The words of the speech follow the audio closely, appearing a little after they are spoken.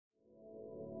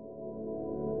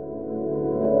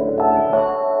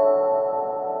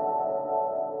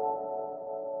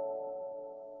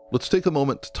Let's take a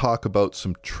moment to talk about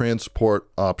some transport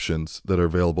options that are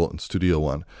available in Studio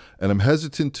One. And I'm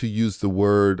hesitant to use the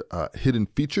word hidden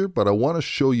feature, but I want to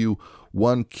show you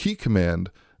one key command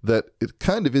that it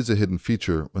kind of is a hidden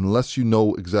feature. Unless you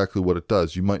know exactly what it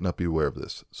does, you might not be aware of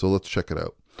this. So let's check it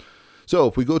out. So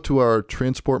if we go to our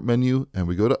transport menu and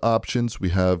we go to options,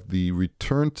 we have the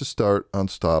return to start on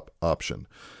stop option.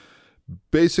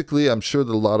 Basically, I'm sure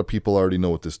that a lot of people already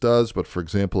know what this does, but for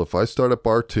example, if I start at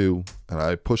bar 2 and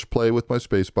I push play with my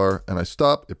spacebar and I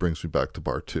stop, it brings me back to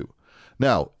bar 2.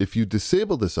 Now, if you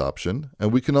disable this option,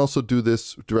 and we can also do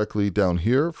this directly down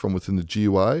here from within the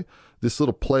GUI, this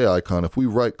little play icon, if we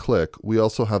right click, we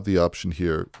also have the option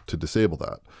here to disable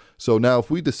that. So now if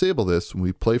we disable this, when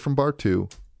we play from bar 2,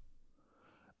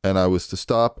 and I was to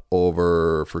stop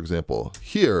over, for example,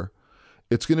 here,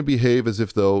 it's going to behave as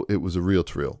if though it was a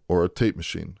reel-to-reel or a tape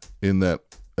machine, in that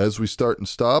as we start and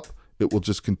stop, it will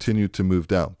just continue to move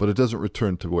down, but it doesn't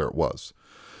return to where it was.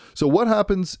 So what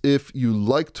happens if you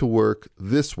like to work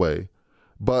this way,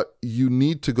 but you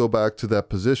need to go back to that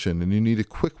position and you need a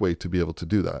quick way to be able to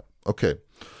do that? Okay,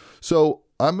 so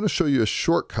I'm going to show you a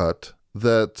shortcut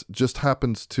that just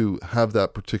happens to have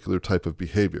that particular type of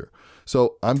behavior.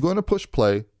 So I'm going to push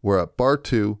play. We're at bar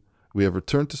 2. We have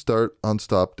return to start, on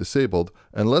stop, disabled,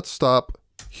 and let's stop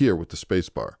here with the space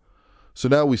bar. So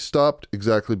now we stopped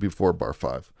exactly before bar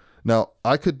 5. Now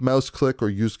I could mouse click or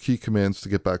use key commands to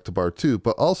get back to bar 2,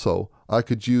 but also I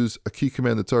could use a key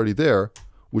command that's already there,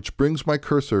 which brings my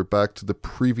cursor back to the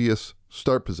previous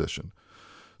start position.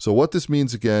 So what this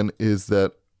means again is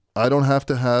that I don't have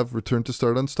to have return to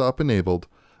start on stop enabled,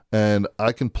 and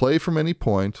I can play from any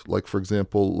point. Like for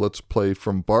example, let's play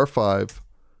from bar 5,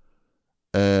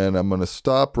 and I'm going to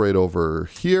stop right over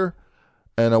here,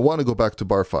 and I want to go back to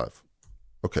bar 5.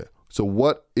 Okay, so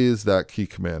what is that key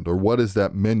command, or what is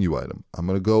that menu item? I'm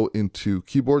going to go into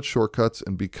keyboard shortcuts,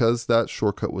 and because that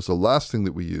shortcut was the last thing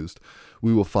that we used,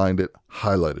 we will find it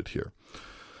highlighted here.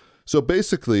 So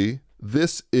basically,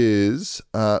 this is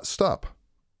stop.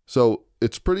 So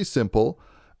it's pretty simple.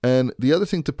 And the other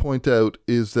thing to point out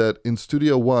is that in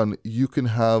Studio One, you can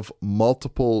have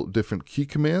multiple different key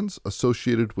commands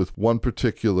associated with one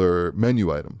particular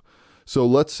menu item. So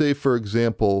let's say, for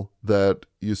example, that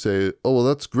you say, oh, well,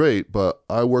 that's great, but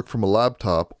I work from a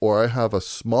laptop, or I have a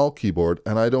small keyboard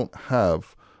and I don't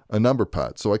have a number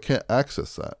pad, so I can't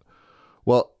access that.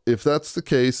 Well, if that's the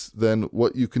case, then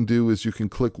what you can do is you can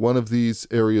click one of these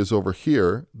areas over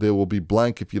here. They will be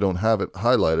blank if you don't have it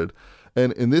highlighted.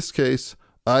 And in this case,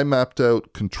 I mapped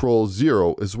out Control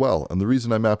 0 as well. And the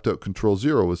reason I mapped out Control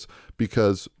 0 was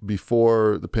because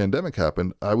before the pandemic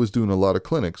happened, I was doing a lot of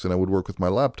clinics and I would work with my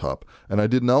laptop. And I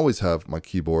didn't always have my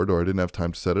keyboard, or I didn't have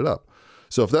time to set it up.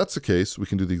 So if that's the case, we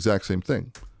can do the exact same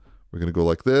thing. We're going to go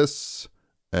like this,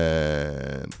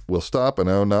 and we'll stop. And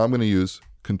now I'm going to use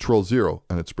Control 0,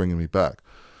 and it's bringing me back.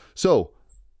 So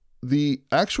the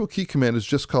actual key command is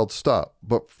just called stop.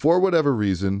 But for whatever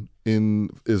reason,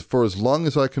 for as long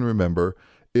as I can remember,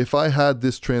 if I had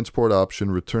this transport option,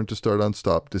 return to start on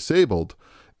stop, disabled,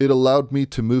 it allowed me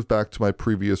to move back to my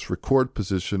previous record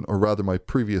position, or rather my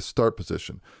previous start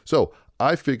position. So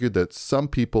I figured that some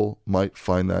people might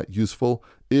find that useful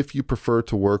if you prefer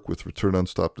to work with return on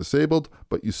stop disabled,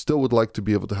 but you still would like to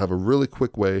be able to have a really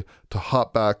quick way to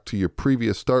hop back to your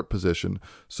previous start position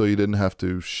so you didn't have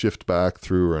to shift back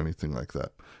through or anything like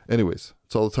that. Anyways,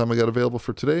 that's all the time I got available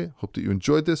for today. Hope that you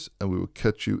enjoyed this, and we will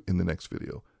catch you in the next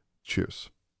video. Cheers.